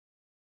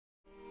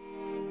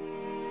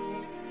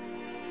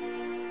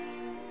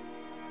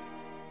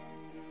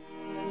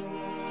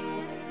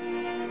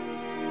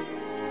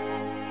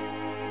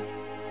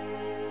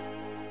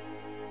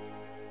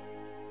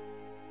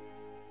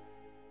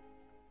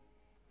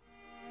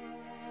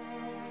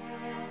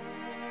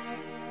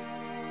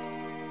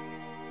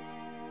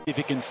If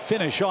he can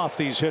finish off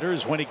these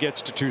hitters when he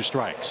gets to 2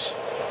 strikes.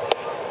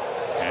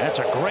 And that's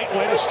a great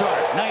way to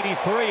start.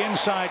 93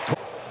 inside.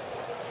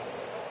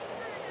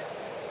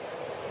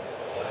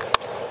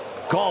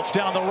 Golf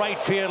down the right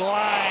field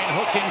line,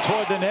 hooking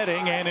toward the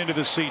netting and into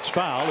the seats.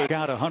 Foul. It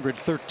got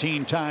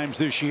 113 times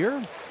this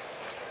year.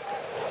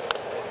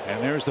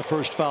 And there's the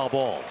first foul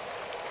ball.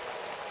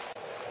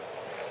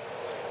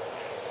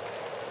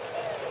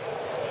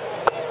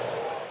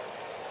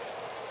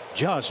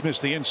 Just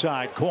missed the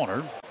inside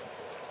corner.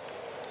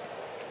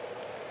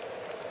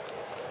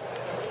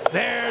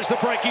 There's the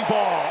breaking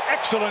ball.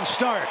 Excellent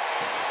start.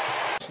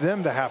 It's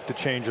them to have to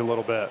change a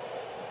little bit.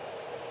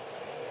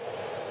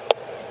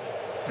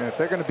 And if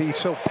they're going to be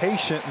so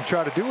patient and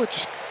try to do it,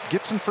 just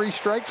get some free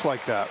strikes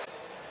like that.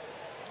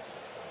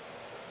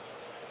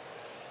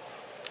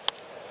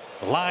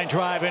 Line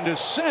drive into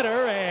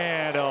center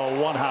and a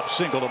one-hop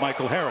single to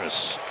Michael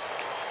Harris.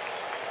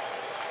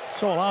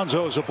 So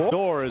Alonso's aboard.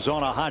 Door is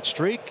on a hot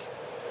streak.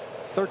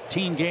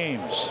 13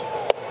 games.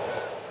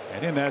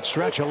 And in that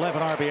stretch,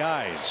 11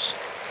 RBIs.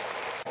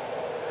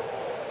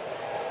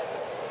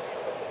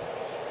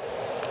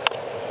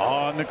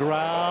 On the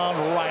ground,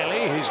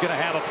 Riley. He's going to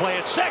have a play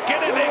at second,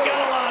 and they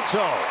get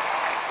Alonso.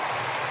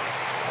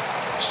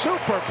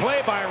 Super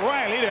play by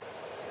Riley.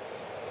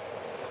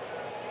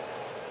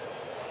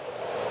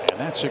 And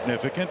that's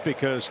significant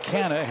because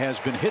Canha has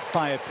been hit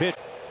by a pitch.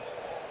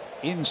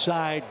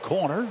 Inside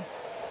corner.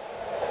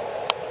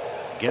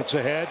 Gets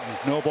ahead.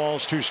 No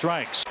balls, 2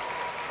 strikes.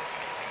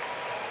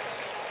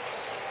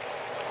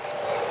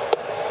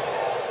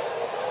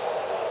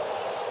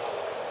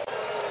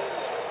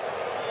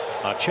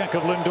 A check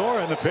of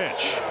Lindor in the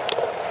pitch.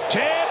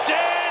 Tipped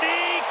and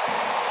he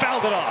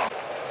fouled it off.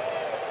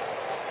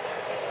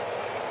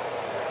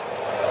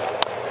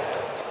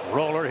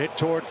 Roller hit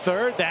toward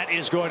third. That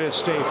is going to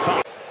stay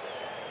foul.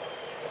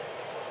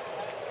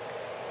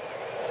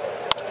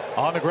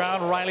 On the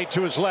ground, Riley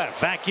to his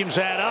left. Vacuums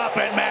that up,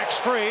 and Max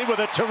Fried with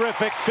a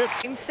terrific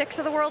 50. Game 6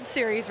 of the World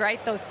Series,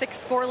 right? Those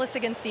 6 scoreless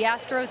against the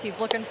Astros. He's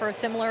looking for a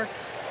similar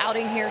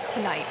outing here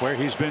tonight. Where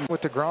he's been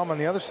with deGrom on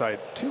the other side.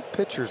 2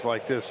 pitchers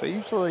like this, they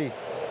usually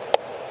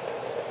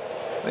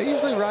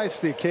rise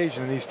to the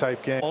occasion in these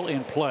type games. All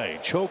in play.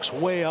 Chokes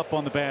way up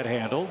on the bad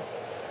handle.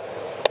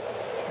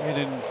 And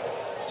in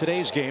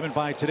today's game, and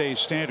by today's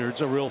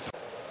standards, a real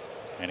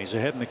and he's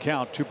ahead in the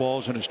count. 2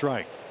 balls and a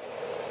strike.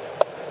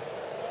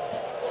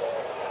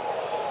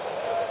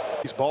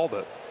 He's balled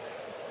it.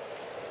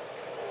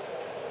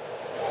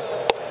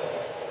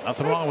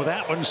 Nothing wrong with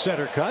that one.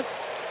 Center cut.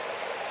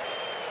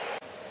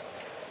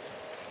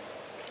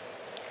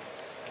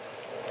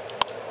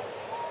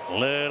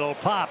 Little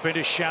pop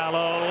into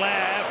shallow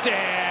left,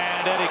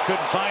 and Eddie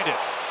couldn't find it.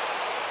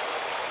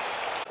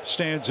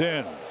 Stands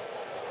in.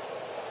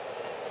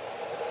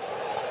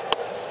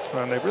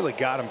 Well, and they really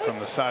got him from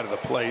the side of the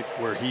plate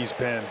where he's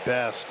been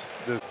best.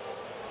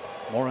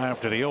 More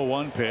after the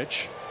 0-1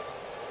 pitch.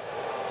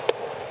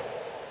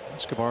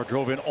 Escobar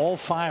drove in all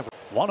 5.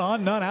 1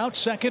 on, none out,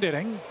 second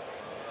inning.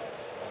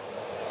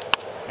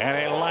 And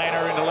a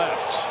liner into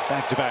left.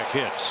 Back-to-back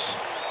hits.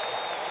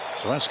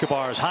 So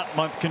Escobar's hot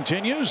month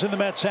continues, and the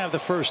Mets have the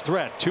first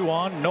threat. 2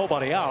 on,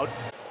 nobody out.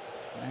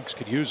 Max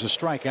could use a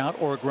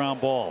strikeout or a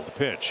ground ball. The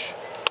pitch.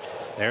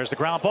 There's the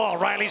ground ball.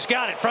 Riley's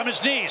got it from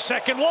his knees.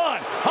 Second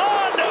one.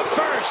 On to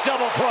first.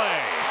 Double play.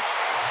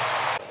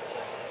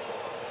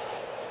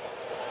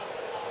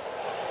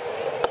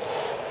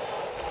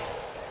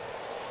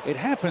 It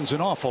happens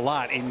an awful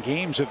lot in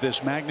games of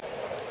this magnitude.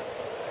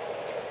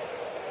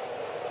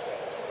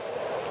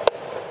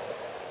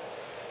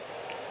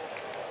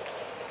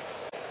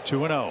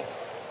 Two and 0.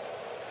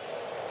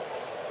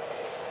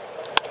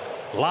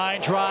 Line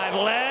drive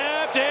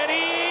left, and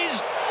he's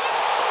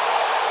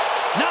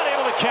not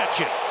able to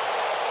catch it.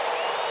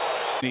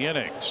 The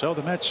inning. So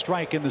the Mets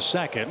strike in the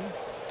second,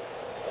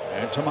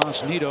 and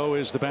Tomas Nido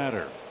is the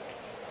batter.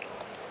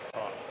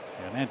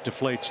 And that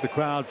deflates the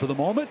crowd for the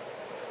moment.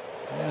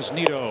 As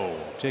Nido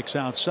takes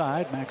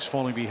outside, Max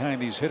falling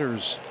behind these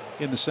hitters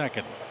in the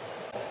second.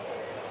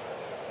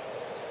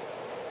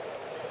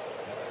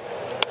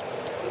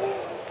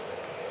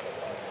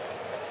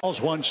 Balls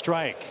 1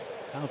 strike.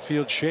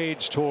 Outfield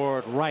shades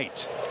toward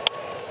right.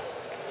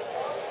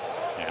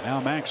 And now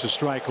Max a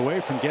strike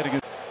away from getting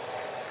it.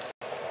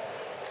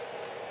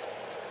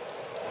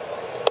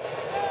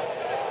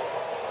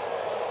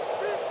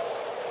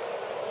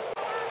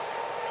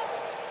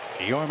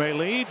 Guillorme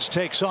leads,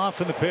 takes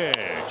off in the pitch.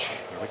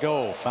 Here we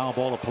go. Foul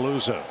ball to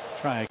Palooza.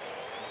 Try.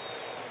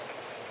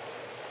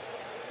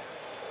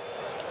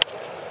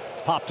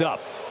 Popped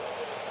up.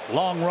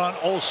 Long run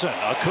Olsen.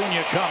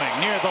 Acuna coming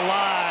near the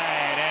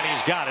line, and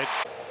he's got it.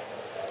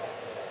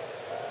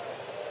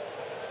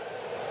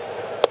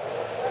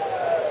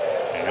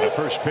 And a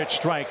first pitch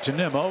strike to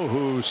Nimmo,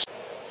 who's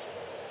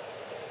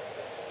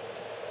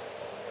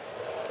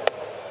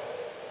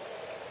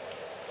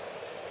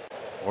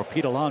or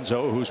Pete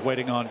Alonso, who's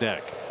waiting on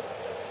deck.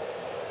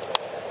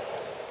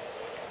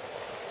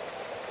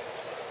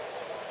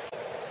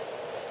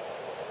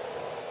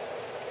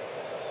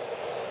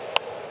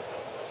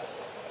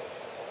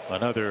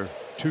 Another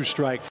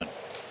 2-strike.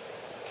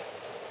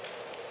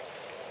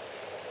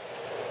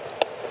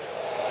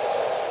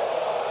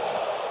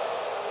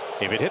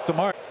 If it hit the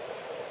mark.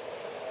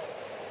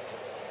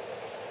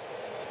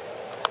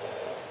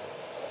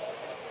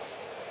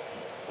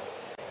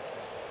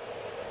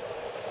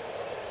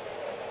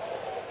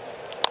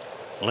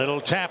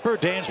 Little tapper.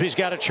 Dansby's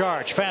got a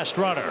charge. Fast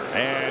runner.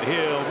 And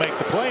he'll make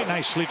the play.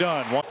 Nicely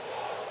done.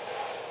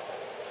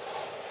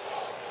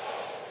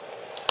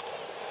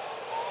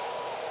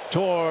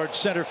 Toward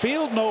center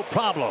field. No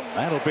problem.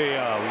 That'll be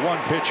a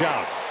 1-pitch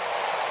out.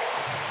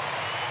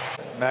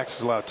 Max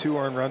has allowed 2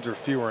 earned runs or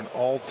fewer in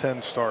all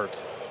 10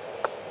 starts.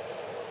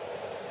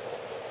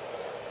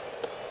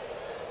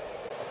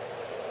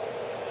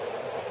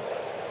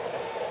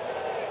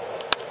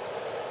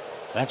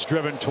 That's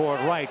driven toward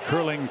right,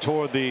 curling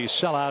toward the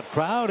sellout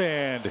crowd,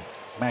 and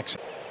Max.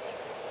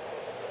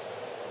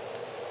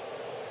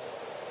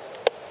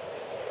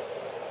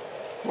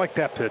 Like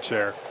that pitch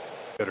there.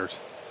 Hitters.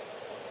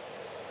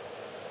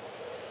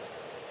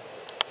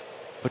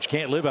 But you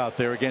can't live out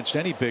there against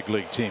any big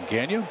league team,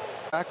 can you?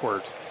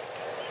 Backwards.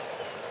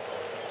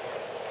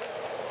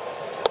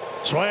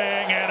 Swing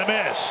and a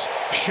miss.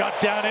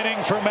 Shutdown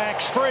inning for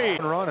Max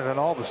Fried. Run, and then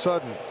all of a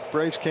sudden,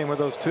 Braves came with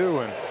those 2,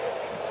 and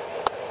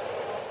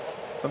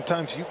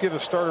sometimes you give a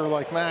starter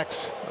like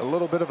Max a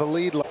little bit of a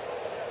lead.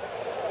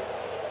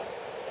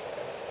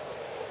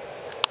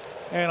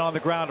 And on the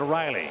ground to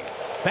Riley.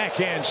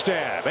 Backhand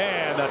stab,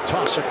 and the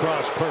toss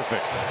across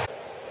perfect.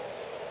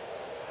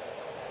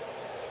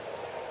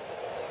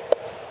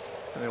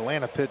 An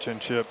Atlanta pitch and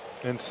chip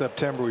in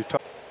September. We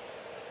talked.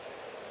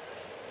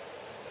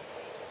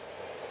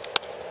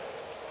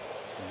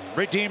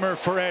 Redeemer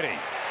for Eddie.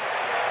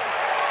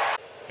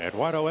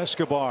 Eduardo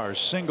Escobar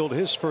singled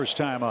his first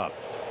time up.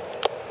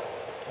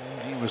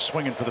 And he was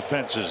swinging for the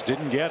fences,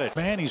 didn't get it.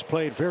 Man, he's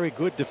played very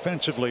good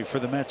defensively for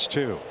the Mets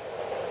too.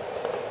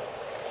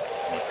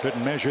 He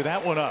couldn't measure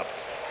that one up.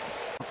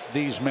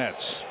 These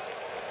Mets.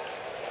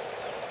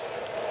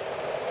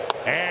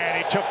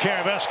 And he took care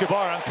of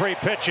Escobar on 3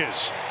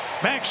 pitches.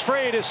 Max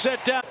Fried is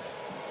set down.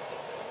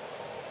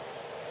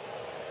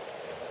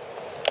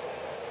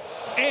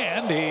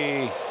 And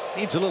he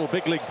needs a little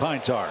big league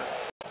pine tar.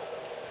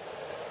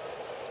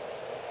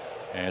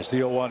 As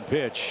the 0-1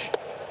 pitch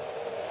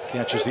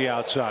catches the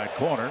outside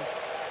corner.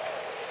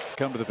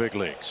 Come to the big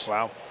leagues.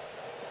 Wow.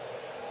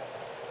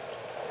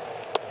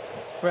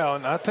 Well,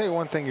 and I'll tell you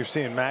one thing, you're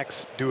seeing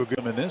Max do a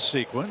good in this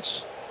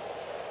sequence.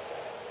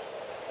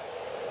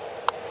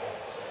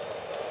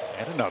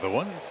 And another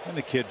one, and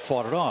the kid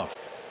fought it off.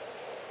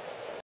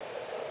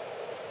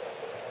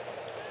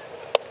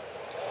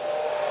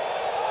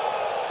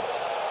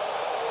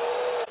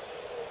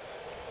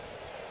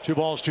 Two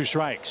balls, 2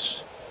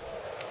 strikes.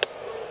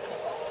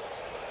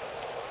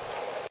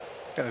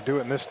 Got to do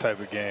it in this type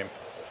of game.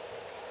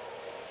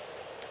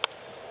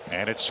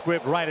 And it's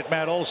squibbed right at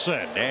Matt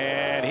Olson,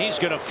 and he's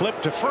going to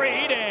flip to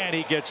Fried, and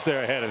he gets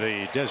there ahead of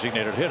the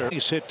designated hitter.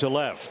 He's hit to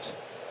left.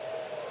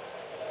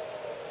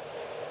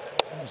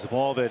 That was the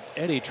ball that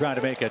Eddie tried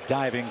to make a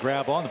diving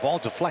grab on. The ball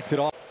deflected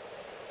off.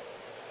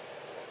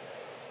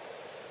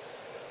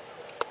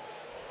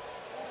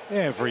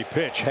 Every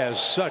pitch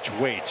has such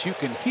weight. You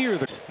can hear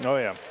the. Oh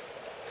yeah.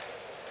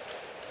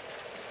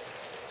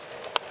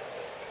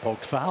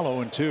 Poked foul,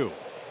 0-2.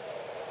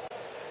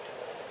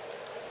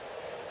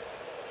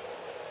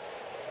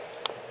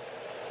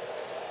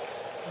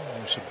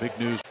 There's some big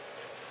news.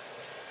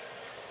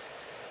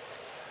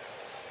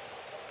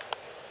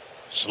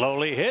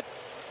 Slowly hit.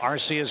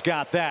 Arcia's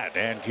got that,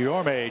 and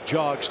Guillorme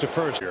jogs to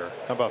first here.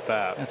 How about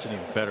that? That's an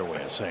even better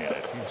way of saying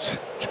it.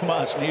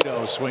 Tomas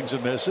Nido swings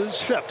and misses.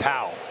 Except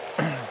how?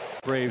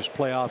 Braves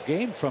playoff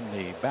game from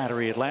the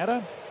Battery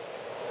Atlanta.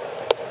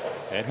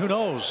 And who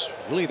knows,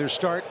 we'll either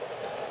start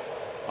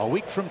a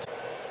week from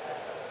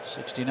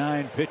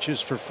 69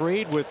 pitches for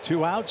Fried with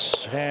 2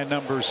 outs, and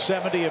number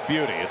 70 a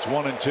beauty. It's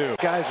 1-2.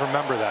 Guys,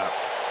 remember that.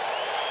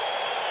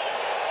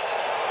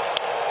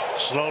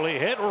 Slowly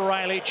hit.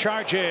 Riley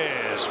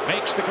charges,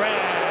 makes the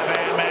grab,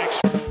 and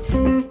Max.